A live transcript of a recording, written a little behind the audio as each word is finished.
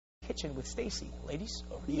kitchen with Stacey. Ladies,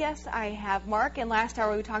 over to you. Yes, I have, Mark. And last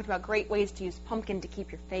hour we talked about great ways to use pumpkin to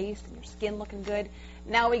keep your face and your skin looking good.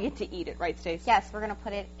 Now we get to eat it, right, Stacey? Yes, we're going to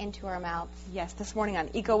put it into our mouths. Yes, this morning on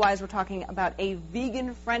EcoWise we're talking about a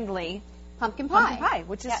vegan-friendly Pumpkin pie.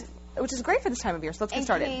 which is great for this time of year. So let's get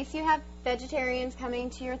started. In case you have vegetarians coming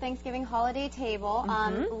to your Thanksgiving holiday table,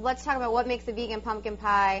 let's talk about what makes a vegan pumpkin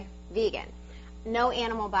pie vegan. No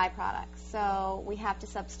animal byproducts. So we have to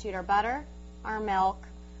substitute our butter, our milk.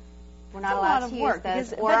 We're not allowed to use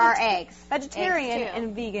those, or our eggs. Vegetarian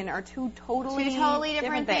and vegan are two totally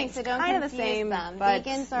different things, so don't kind confuse of the same, them. But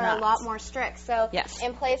Vegans are a lot more strict. So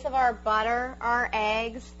in place of our butter, our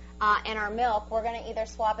eggs, and our milk, we're going to either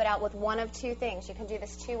swap it out with one of two things. You can do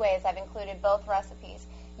this two ways. I've included both recipes.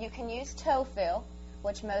 You can use tofu,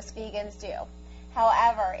 which most vegans do.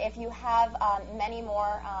 However, if you have many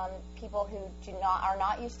more people who are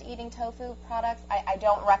not used to eating tofu products, I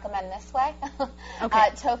don't recommend this way.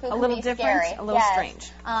 Tofu can a little be different, scary. A little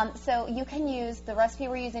strange. So you can use, the recipe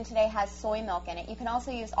we're using today has soy milk in it. You can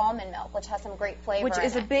also use almond milk, which has some great flavor Which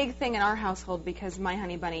is in a it. big thing in our household because my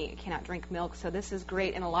honey bunny cannot drink milk, so this is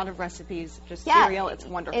great in a lot of recipes. Just cereal, it's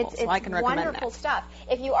wonderful, so I can recommend that. It's wonderful stuff.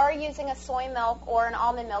 If you are using a soy milk or an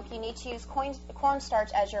almond milk, you need to use cornstarch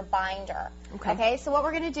as your binder. Okay, so what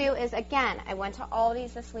we're going to do is, again, I went to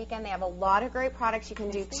Aldi's this weekend. They have a lot of great products. You can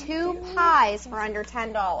do two pies for under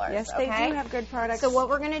 $10. Yes, they do have good products. So what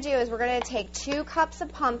we're going to do is we're going to take 2 cups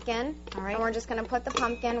of pumpkin, and we're just going to put the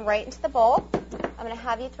pumpkin right into the bowl. I'm going to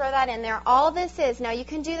have you throw that in there. All this is, now you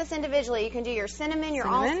can do this individually. You can do your cinnamon, your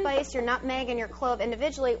allspice, your nutmeg, and your clove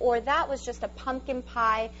individually, or that was just a pumpkin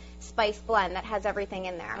pie spice blend that has everything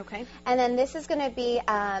in there. Okay. And then this is going to be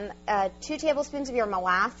 2 tablespoons of your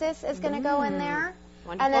molasses is going to go in there.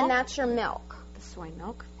 Wonderful. And then that's your milk. The soy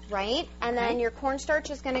milk. Right? And then your cornstarch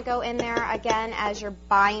is going to go in there again as your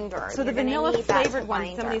binder. So the vanilla flavored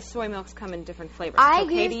ones, some of these soy milks come in different flavors. It's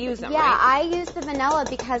okay to use them, right? I use the vanilla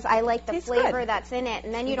because I like the flavor that's in it,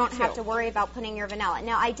 and then you don't have to worry about putting your vanilla.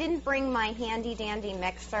 Now, I didn't bring my handy-dandy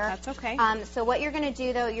mixer. That's okay. So what you're going to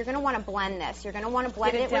do, though, you're going to want to blend this. You're going to want to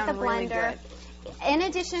blend it with a blender. In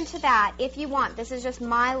addition to that, if you want, this is just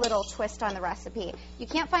my little twist on the recipe. You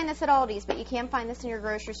can't find this at Aldi's, but you can find this in your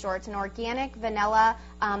grocery store. It's an organic vanilla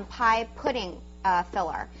pie pudding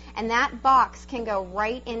filler. And that box can go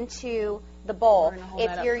right into the bowl.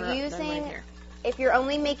 If you're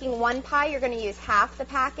only making 1 pie, you're going to use half the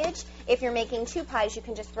package. If you're making 2 pies, you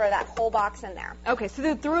can just throw that whole box in there. Okay,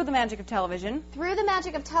 so through the magic of television. Through the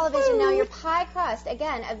magic of television, now your pie crust,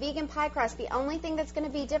 again, a vegan pie crust, the only thing that's going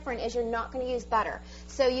to be different is you're not going to use butter.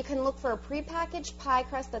 So you can look for a prepackaged pie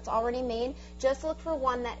crust that's already made. Just look for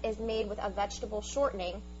one that is made with a vegetable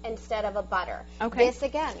shortening instead of a butter. Okay. This,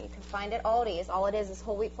 again, you can find at Aldi's. All it is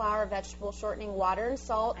whole wheat flour, vegetable shortening, water, and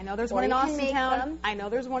salt. I know there's one in Austintown. I know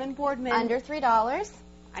there's one in Boardman. Under $3.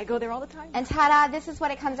 I go there all the time. And ta-da, this is what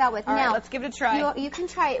it comes out with. All now, right, let's give it a try. You can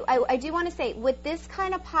try it. I do want to say, with this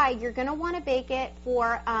kind of pie, you're going to want to bake it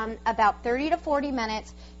for about 30 to 40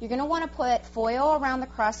 minutes. You're going to want to put foil around the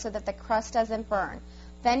crust so that the crust doesn't burn.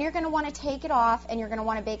 Then you're going to want to take it off, and you're going to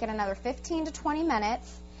want to bake it another 15 to 20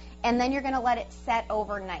 minutes. And then you're going to let it set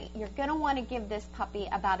overnight. You're going to want to give this puppy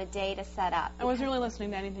about a day to set up. I wasn't really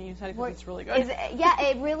listening to anything you said because it's really good. Yeah,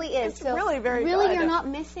 it really is. It's really very good. Really, you're not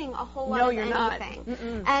missing a whole lot of anything. No,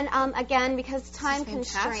 you're not. And again, because time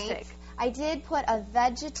constraints, I did put a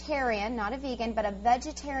vegetarian, not a vegan, but a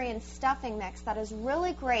vegetarian stuffing mix that is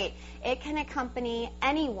really great. It can accompany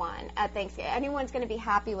anyone at Thanksgiving. Anyone's going to be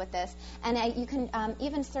happy with this. And you can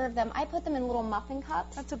even serve them. I put them in little muffin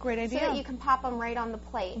cups. That's a great idea. So that you can pop them right on the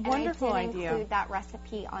plate. Wonderful and I did idea. include that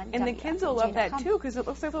recipe on And the kids will love that, too, because it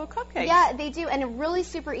looks like little cupcakes. Yeah, they do. And really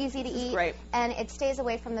super easy to eat. Great. And it stays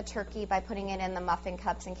away from the turkey by putting it in the muffin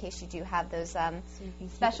cups in case you do have those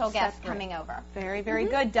special guests coming over. Very, very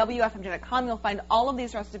good. WFMJ.com. You'll find all of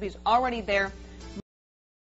these recipes already there.